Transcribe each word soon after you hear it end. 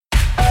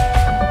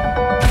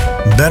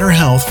better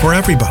health for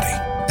everybody,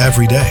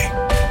 every day.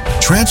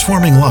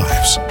 Transforming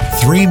lives,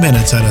 3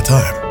 minutes at a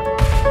time.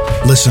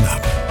 Listen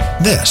up.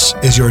 This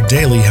is your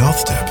daily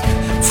health tip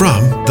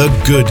from The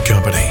Good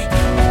Company.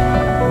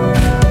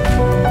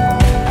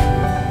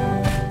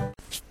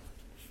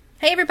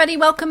 Hey everybody,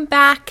 welcome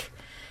back.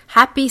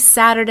 Happy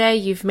Saturday.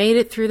 You've made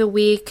it through the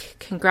week.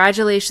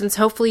 Congratulations.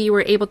 Hopefully you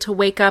were able to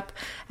wake up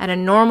at a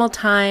normal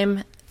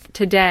time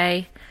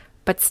today,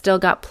 but still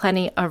got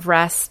plenty of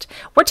rest.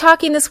 We're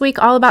talking this week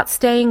all about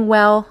staying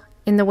well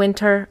in the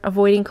winter,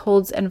 avoiding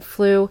colds and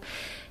flu.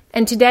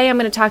 And today I'm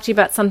going to talk to you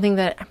about something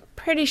that I'm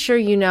pretty sure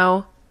you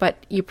know,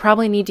 but you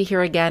probably need to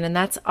hear again, and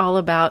that's all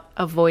about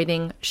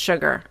avoiding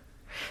sugar.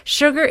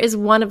 Sugar is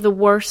one of the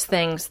worst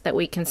things that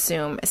we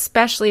consume,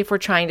 especially if we're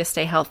trying to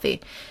stay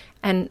healthy.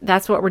 And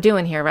that's what we're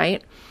doing here,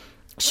 right?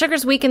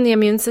 Sugars weaken the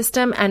immune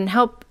system and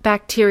help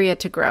bacteria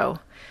to grow.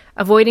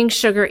 Avoiding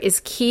sugar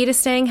is key to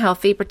staying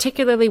healthy,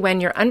 particularly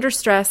when you're under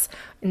stress,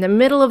 in the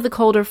middle of the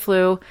cold or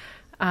flu,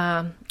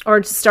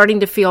 or starting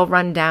to feel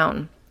run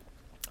down.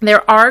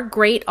 There are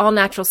great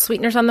all-natural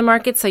sweeteners on the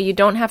market, so you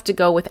don't have to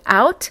go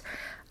without.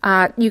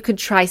 You could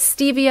try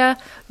stevia.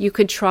 You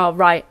could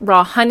try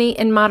raw honey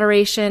in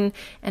moderation.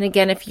 And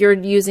again, if you're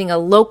using a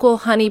local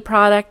honey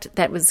product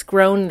that was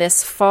grown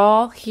this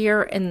fall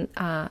here in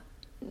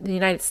the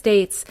United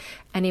States,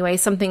 anyway,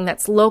 something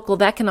that's local,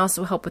 that can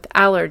also help with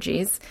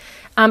allergies.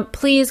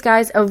 Please,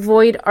 guys,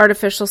 avoid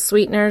artificial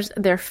sweeteners.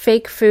 They're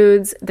fake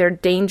foods. They're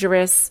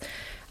dangerous.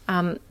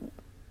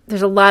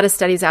 There's a lot of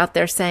studies out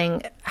there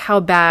saying how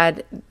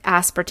bad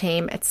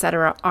aspartame,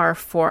 etc., are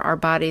for our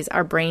bodies,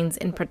 our brains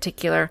in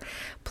particular.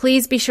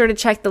 Please be sure to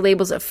check the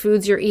labels of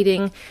foods you're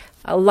eating.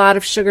 A lot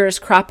of sugar is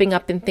cropping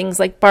up in things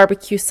like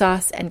barbecue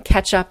sauce and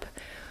ketchup.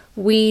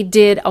 We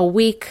did a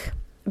week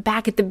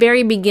back at the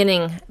very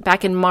beginning,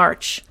 back in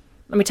March,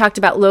 and we talked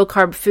about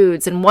low-carb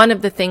foods, and one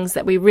of the things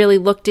that we really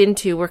looked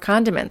into were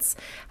condiments.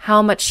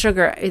 How much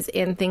sugar is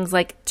in things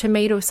like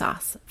tomato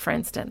sauce, for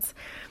instance.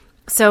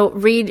 So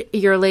read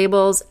your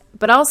labels,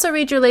 but also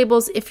read your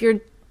labels if you're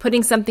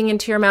putting something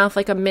into your mouth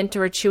like a mint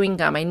or a chewing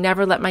gum. I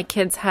never let my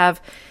kids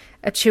have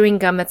a chewing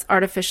gum that's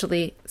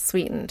artificially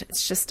sweetened.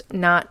 It's just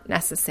not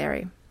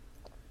necessary.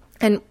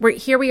 And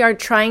here we are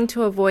trying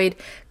to avoid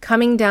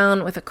coming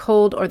down with a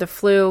cold or the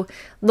flu,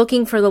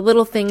 looking for the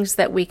little things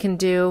that we can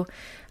do,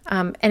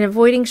 and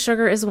avoiding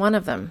sugar is one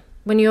of them.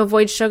 When you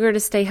avoid sugar to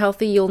stay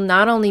healthy, you'll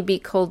not only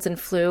beat colds and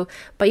flu,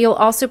 but you'll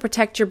also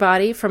protect your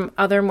body from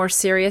other more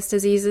serious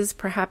diseases,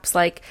 perhaps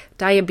like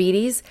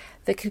diabetes,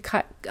 that could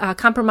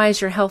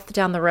compromise your health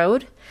down the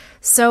road.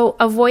 So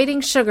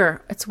avoiding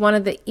sugar, it's one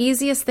of the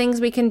easiest things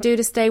we can do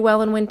to stay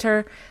well in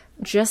winter.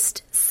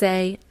 Just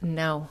say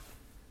no.